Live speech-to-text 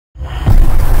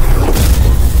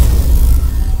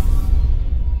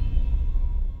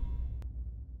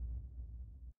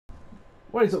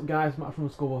What is up, guys? Matt from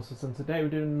School Busters, and today we're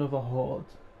doing another Horde.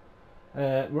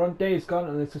 We're on Days Gone,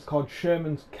 and this is called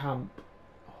Sherman's Camp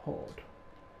Horde.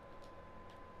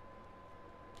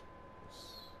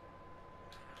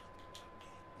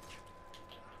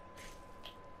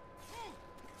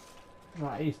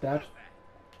 Right, he's dead.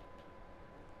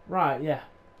 Right, yeah.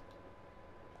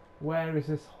 Where is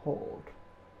this Horde?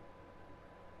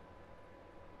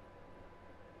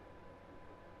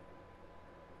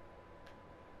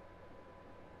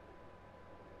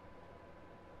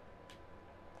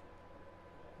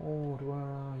 Horde, where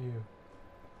are you?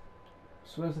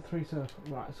 So where's the three circles?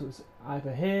 Right, so it's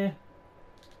either here,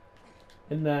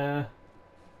 in there,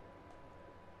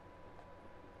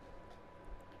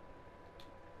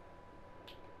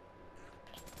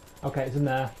 okay, it's in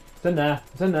there, it's in there,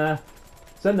 it's in there,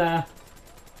 it's in there.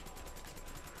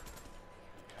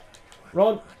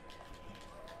 Run!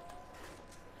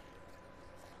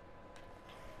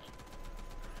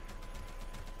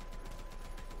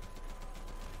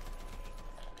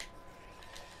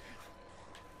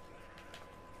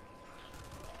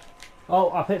 Oh,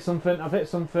 I've hit something, I've hit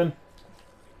something.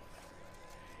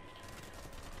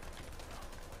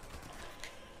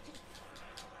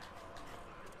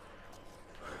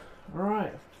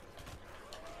 Alright.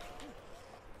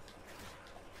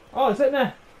 Oh, it's in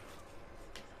there!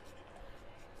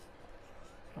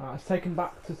 Alright, it's taken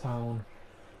back to town.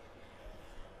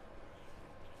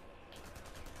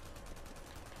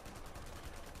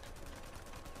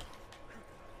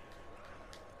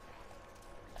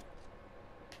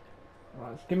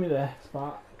 Right, give me this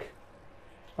back.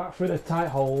 Back through the tight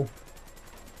hole.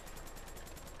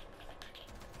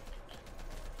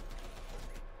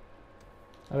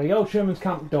 There we go, Sherman's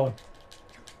camp done.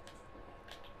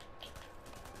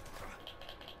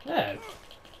 There.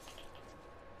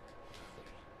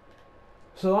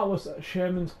 So that was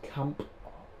Sherman's camp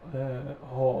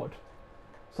Horde.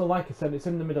 So like I said, it's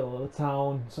in the middle of the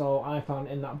town, so I found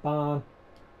it in that barn.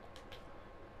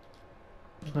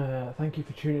 Thank you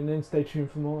for tuning in, stay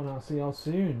tuned for more, and I'll see y'all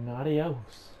soon.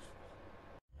 Adios.